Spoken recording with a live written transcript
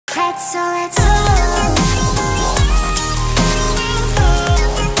Etzel, Etzel.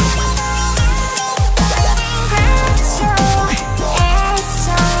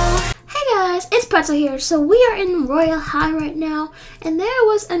 It's Pretzel here. So we are in Royale High right now, and there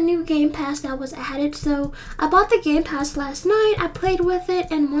was a new game pass that was added. So I bought the game pass last night. I played with it,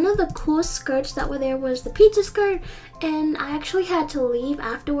 and one of the coolest skirts that were there was the pizza skirt, and I actually had to leave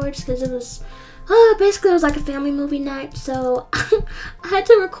afterwards because it was basically it was like a family movie night. So I had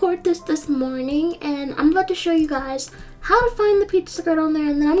to record this morning, and I'm about to show you guys how to find the pizza skirt on there,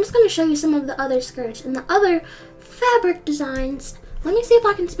 and then I'm just going to show you some of the other skirts and the other fabric designs. Let me see if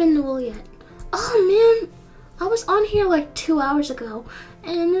I can spin the wheel yet. Oh man, I was on here like 2 hours ago,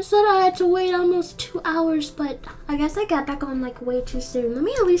 and it said I had to wait almost 2 hours, but I guess I got back on like way too soon. Let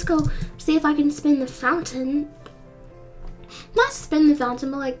me at least go see if I can spin the fountain. Not spin the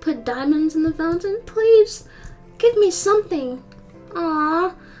fountain, but like put diamonds in the fountain. Please, give me something.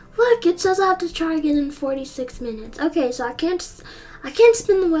 Aw, look, it says I have to try again in 46 minutes. Okay, so I can't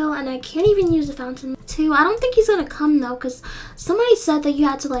spin the wheel, and I can't even use the fountain too. I don't think he's gonna come though, because somebody said that you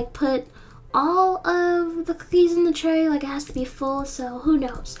had to like put all of the cookies in the tray, like it has to be full, so who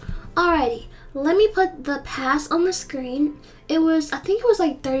knows. Alrighty, let me put the pass on the screen. I think it was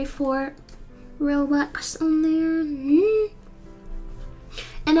like 34 ROBUX on there.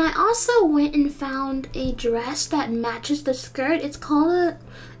 And I also went and found a dress that matches the skirt. It's called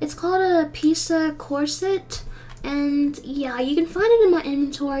a pizza corset, and yeah, you can find it in my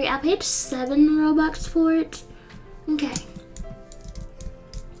inventory. I paid 7 ROBUX for it. Okay.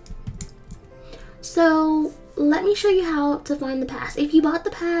 So let me show you how to find the pass. If you bought the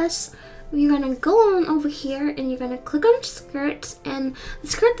pass, you're gonna go on over here and you're gonna click on skirts, and the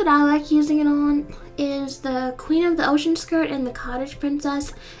skirt that I like using it on is the Queen of the Ocean skirt and the Cottage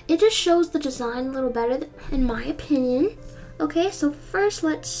Princess. It just shows the design a little better in my opinion. Okay, so first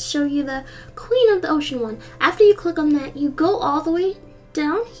let's show you the Queen of the Ocean one. After you click on that, you go all the way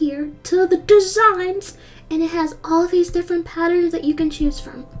down here to the designs, and it has all of these different patterns that you can choose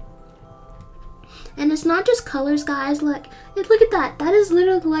from. And it's not just colors, guys. Look at that. That is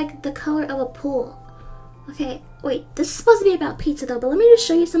literally like the color of a pool. Okay, wait, this is supposed to be about pizza though, but let me just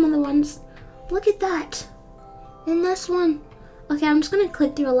show you some of the ones. Look at that. And this one. Okay, I'm just gonna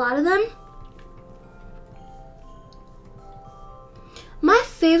click through a lot of them. My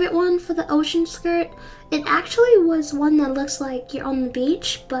favorite one for the ocean skirt, it actually was one that looks like you're on the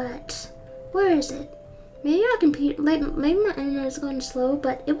beach, but where is it? Maybe maybe my internet is going slow,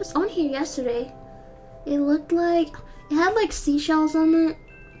 but it was on here yesterday. It looked like, it had like seashells on it.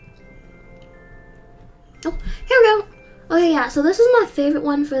 Oh, here we go. Okay, yeah, so this is my favorite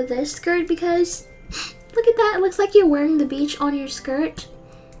one for this skirt because look at that. It looks like you're wearing the beach on your skirt,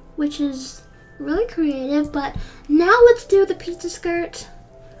 which is really creative. But now let's do the pizza skirt.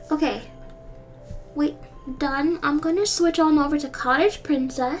 Okay, wait, done. I'm going to switch on over to Cottage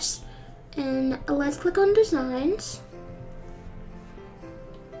Princess, and let's click on designs.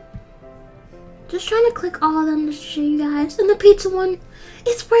 Just trying to click all of them to show you guys. And the pizza one,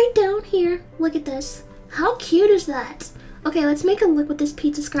 it's right down here. Look at this. How cute is that? Okay, let's make a look with this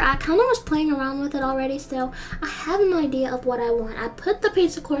pizza skirt. I kind of was playing around with it already, so I have an idea of what I want. I put the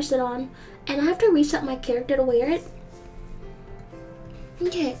pizza corset on, and I have to reset my character to wear it.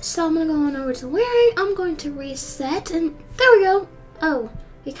 Okay, so I'm going to go on over to wearing. I'm going to reset, and there we go. Oh,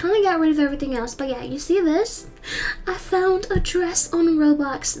 we kind of got rid of everything else, but yeah, you see this? I found a dress on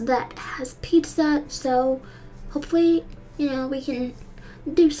Roblox that has pizza, so hopefully, you know, we can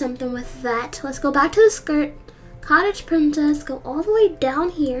do something with that. Let's go back to the skirt, Cottage Princess, go all the way down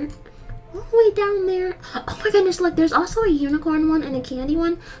here, all the way down there. Oh my goodness, look, there's also a unicorn one and a candy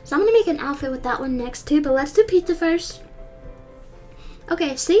one, so I'm gonna make an outfit with that one next too, but let's do pizza first.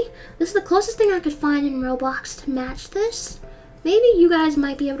 Okay, see? This is the closest thing I could find in Roblox to match this. Maybe you guys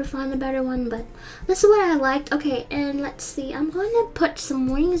might be able to find a better one, but this is what I liked. Okay, and let's see. I'm going to put some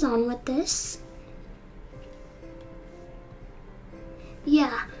wings on with this.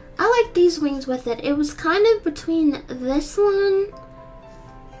 Yeah, I like these wings with it. It was kind of between this one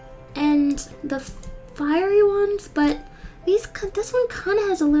and the fiery ones, but this one kind of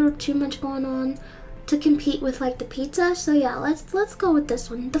has a little too much going on to compete with like the pizza. So yeah, let's go with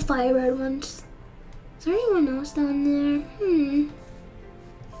this one, the fire red ones. Is there anyone else down there?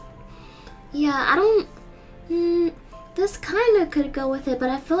 Yeah, this kind of could go with it,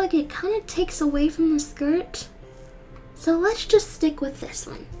 but I feel like it kind of takes away from the skirt. So let's just stick with this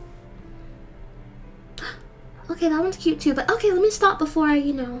one. Okay, that one's cute too, but okay, let me stop before I,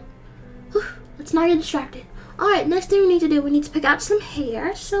 let's not get distracted. Alright, next thing we need to do, we need to pick out some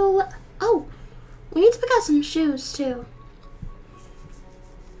hair. So, oh, we need to pick out some shoes too.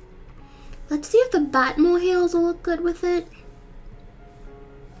 Let's see if the bat molehills will look good with it.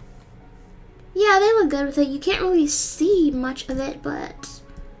 Yeah, they look good with it. You can't really see much of it, but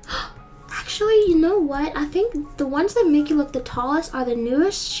actually, you know what? I think the ones that make you look the tallest are the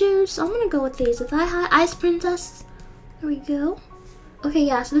newest shoes. So I'm gonna go with these. With Ice Princess. There we go. Okay,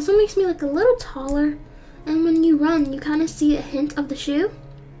 yeah, so this one makes me look a little taller. And when you run, you kind of see a hint of the shoe.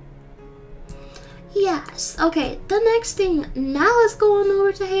 Yes, okay, the next thing, now let's go on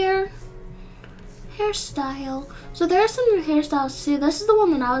over to hairstyle. So there are some new hairstyles too. This is the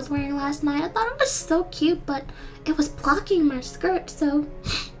one that I was wearing last night. I thought it was so cute, but it was blocking my skirt, so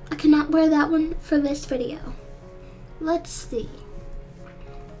I cannot wear that one for this video. Let's see.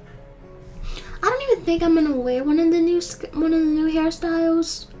 I don't even think I'm gonna wear one of the new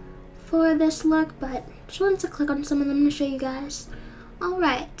hairstyles for this look, but just wanted to click on some of them to show you guys. All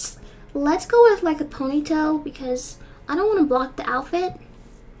right, let's go with like a ponytail because I don't want to block the outfit.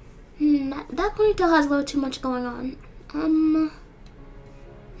 That ponytail has a little too much going on.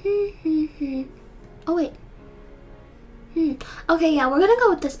 Oh wait. Okay, yeah, we're gonna go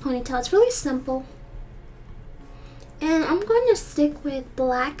with this ponytail. It's really simple. And I'm going to stick with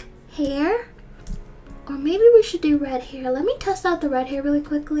black hair. Or maybe we should do red hair. Let me test out the red hair really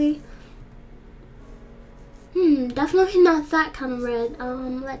quickly. Definitely not that kind of red.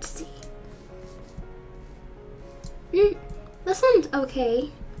 Let's see. This one's okay.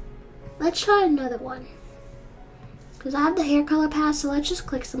 Let's try another one. Because I have the hair color pass, so let's just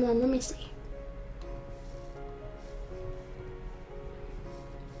click some of them. Let me see.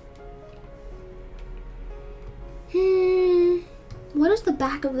 What does the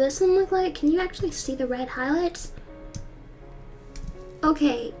back of this one look like? Can you actually see the red highlights?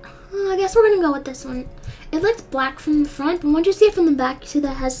 Okay, I guess we're gonna go with this one. It looks black from the front, but once you see it from the back, you see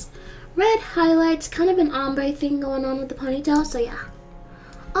that it has red highlights, kind of an ombre thing going on with the ponytail, so yeah.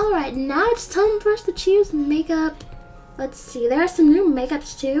 Alright, now it's time for us to choose makeup. Let's see, there are some new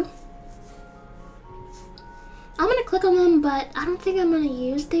makeups too. I'm gonna click on them, but I don't think I'm gonna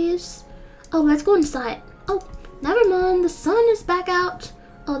use these. Oh, let's go inside. Oh, never mind, the sun is back out.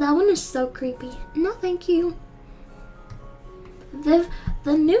 Oh, that one is so creepy. No, thank you. The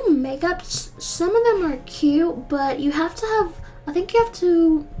new makeups, some of them are cute, but you have to have, I think you have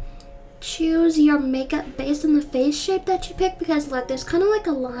to choose your makeup based on the face shape that you pick, because look, there's kind of like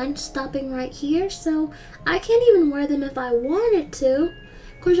a line stopping right here, so I can't even wear them if I wanted to,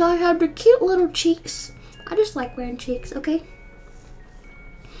 because I have the cute little cheeks. I just like wearing cheeks, okay?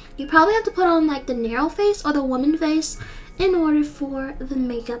 You probably have to put on like the narrow face or the woman face in order for the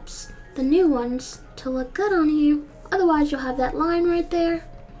makeups, the new ones, to look good on you. Otherwise, you'll have that line right there.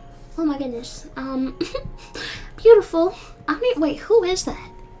 Oh my goodness. Beautiful. Wait, who is that?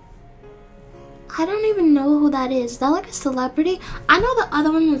 I don't even know who that is. Is that like a celebrity? I know the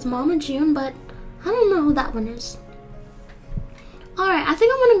other one was Mama June, but I don't know who that one is. Alright, I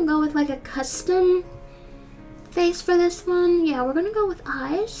think I'm gonna go with like a custom face for this one. Yeah, we're gonna go with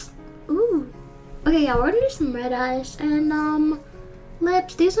eyes. Ooh. Okay, yeah, we're gonna do some red eyes. And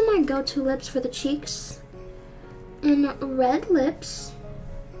lips. These are my go-to lips for the cheeks. And red lips.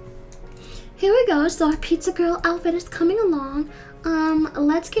 Here we go. So our pizza girl outfit is coming along.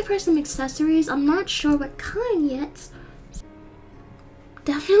 Let's give her some accessories. I'm not sure what kind yet.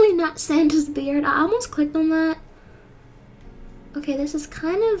 Definitely not Santa's beard. I almost clicked on that. Okay, this is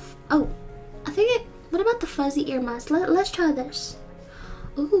kind of, oh, I think it, what about the fuzzy earmuffs? Let's try this.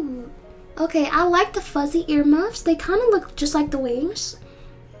 Ooh. Okay, I like the fuzzy earmuffs. They kind of look just like the wings.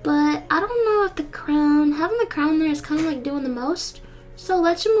 But I don't know if the crown, having the crown there is kind of like doing the most. So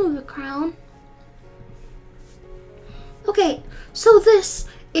let's remove the crown. Okay, so this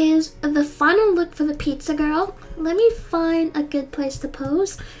is the final look for the pizza girl. Let me find a good place to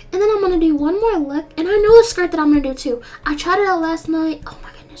pose. And then I'm going to do one more look. And I know the skirt that I'm going to do too. I tried it out last night. Oh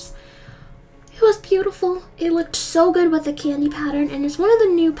my goodness. It was beautiful. It looked so good with the candy pattern. And it's one of the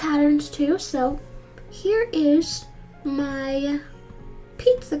new patterns too. So here is my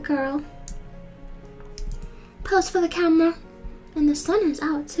pizza girl. Pose for the camera. And the sun is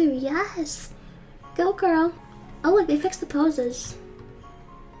out too. Yes. Go girl. Oh look, they fixed the poses.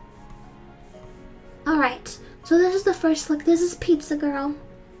 Alright, so this is the first look. This is pizza girl.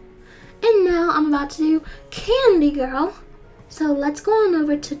 And now I'm about to do candy girl. So let's go on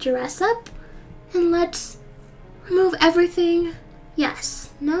over to dress up. And let's remove everything.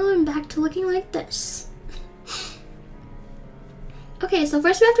 Yes, now I'm back to looking like this. Okay, so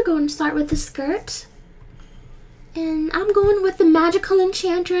first we have to go and start with the skirt. And I'm going with the Magical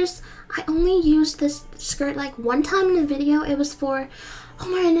Enchantress. I only used this skirt like one time in a video. It was for, oh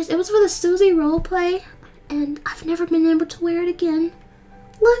my goodness, it was for the Susie roleplay. And I've never been able to wear it again.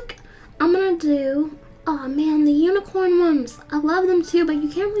 Look, I'm gonna do... Oh man, the unicorn ones. I love them too, but you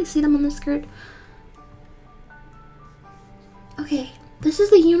can't really see them on the skirt. Okay, this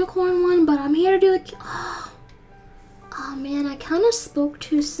is the unicorn one, but I'm here to do it. Oh man, I kind of spoke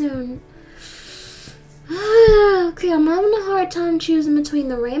too soon. Okay, I'm having a hard time choosing between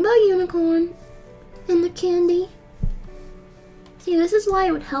the rainbow unicorn and the candy. See, this is why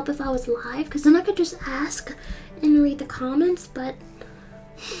it would help if I was live, because then I could just ask and read the comments, but...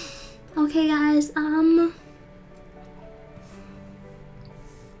 Okay, guys, why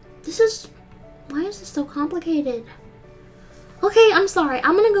is this so complicated? Okay, I'm sorry.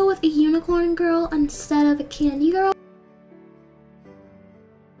 I'm gonna go with a unicorn girl instead of a candy girl.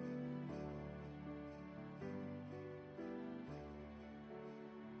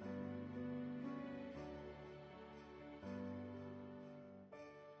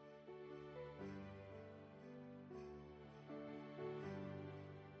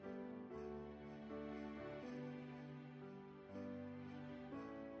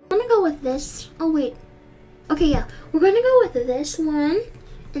 I'm gonna go with this. Oh wait. Okay, yeah. We're gonna go with this one.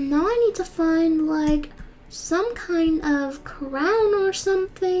 And now I need to find like some kind of crown or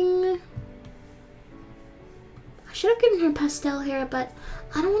something. I should have given her pastel hair, but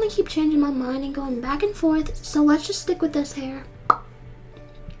I don't want to keep changing my mind and going back and forth. So let's just stick with this hair.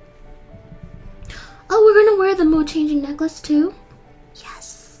 Oh, we're gonna wear the mood changing necklace too.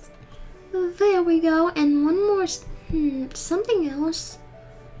 Yes. There we go. And one more, something else.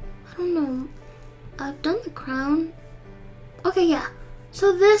 I don't know. I've done the crown. Okay, yeah.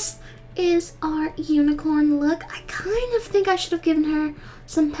 So this is our unicorn look. I kind of think I should have given her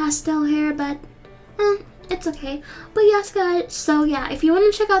some pastel hair, but it's okay. But yes, guys. So yeah, if you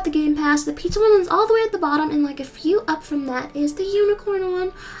want to check out the Game Pass, the pizza one is all the way at the bottom, and like a few up from that is the unicorn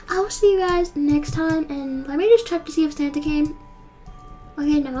one. I will see you guys next time, and let me just check to see if Santa came.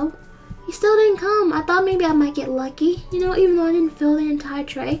 Okay, no. He still didn't come. I thought maybe I might get lucky, you know, even though I didn't fill the entire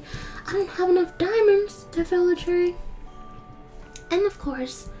tray. I don't have enough diamonds to fill the tray. And of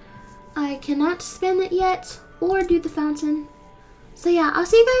course, I cannot spin it yet or do the fountain. So yeah, I'll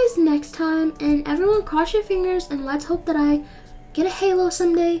see you guys next time. And everyone cross your fingers and let's hope that I get a halo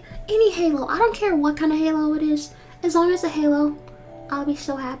someday. Any halo. I don't care what kind of halo it is. As long as a halo, I'll be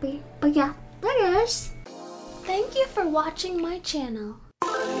so happy. But yeah, bye guys. Thank you for watching my channel.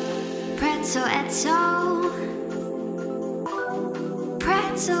 Pretzel, Etzel.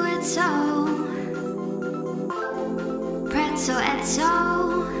 Pretzel, Etzel. Pretzel, Etzel.